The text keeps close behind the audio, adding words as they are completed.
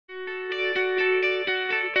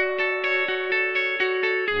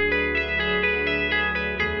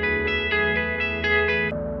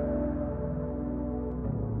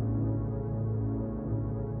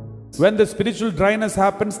When the spiritual dryness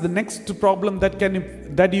happens, the next problem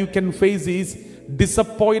that you can face is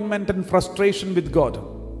disappointment and frustration with God.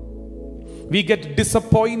 We get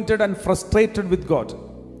disappointed and frustrated with God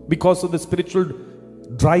because of the spiritual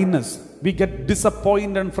dryness. We get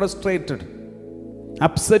disappointed and frustrated,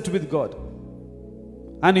 upset with God.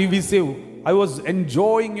 And if we say, I was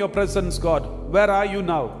enjoying your presence, God, where are you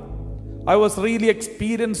now? I was really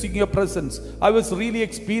experiencing your presence. I was really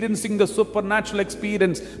experiencing the supernatural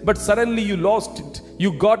experience, but suddenly you lost it.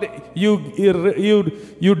 You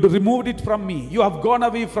removed it from me. You have gone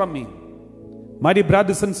away from me. My dear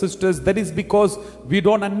brothers and sisters, that is because we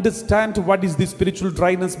don't understand what is the spiritual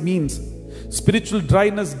dryness means. Spiritual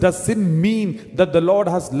dryness doesn't mean that the Lord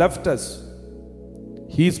has left us.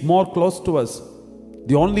 He is more close to us.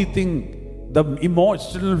 The only thing, the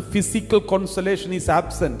emotional, physical consolation is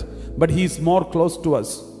absent, but He is more close to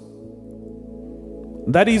us.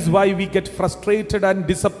 That is why we get frustrated and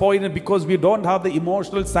disappointed, because we don't have the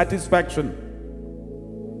emotional satisfaction.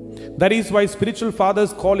 That is why spiritual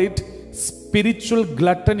fathers call it spiritual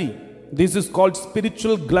gluttony. This is called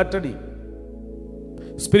spiritual gluttony.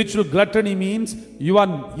 Spiritual gluttony means you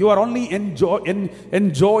are only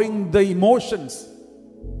enjoying the emotions.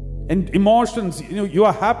 And emotions, you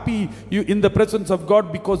are happy in the presence of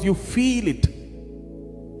God because you feel it.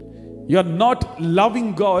 You are not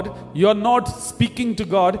loving God. You are not speaking to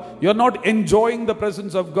God. You are not enjoying the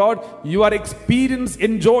presence of God. You are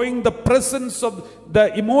enjoying the presence of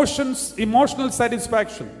the emotions, emotional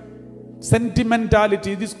satisfaction.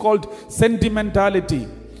 Sentimentality. It is called sentimentality.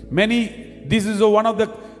 This is one of the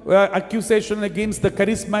accusations against the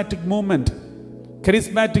charismatic movement.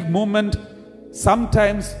 Charismatic movement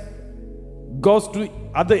sometimes goes to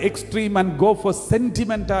other extreme and go for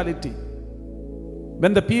sentimentality.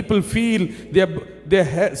 When the people feel their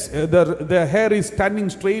hair is standing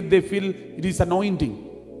straight, they feel it is anointing.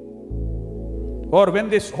 Or when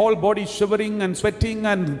this whole body is shivering and sweating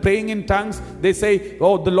and praying in tongues, they say,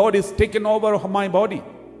 oh, the Lord is taken over my body.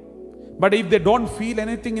 But if they don't feel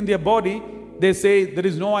anything in their body, they say there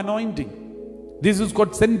is no anointing. This is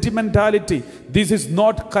called sentimentality. This is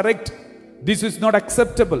not correct. This is not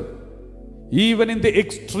acceptable. Even in the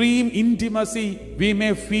extreme intimacy, we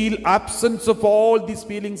may feel absence of all these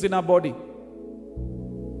feelings in our body.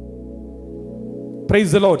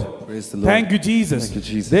 Praise the Lord. Praise the Lord. Thank you, Jesus. Thank you,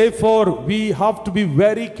 Jesus. Therefore, we have to be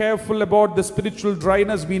very careful about the spiritual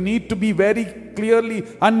dryness. We need to be very clearly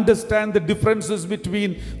understand the differences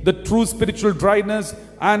between the true spiritual dryness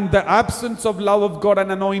and the absence of love of God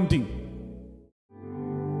and anointing.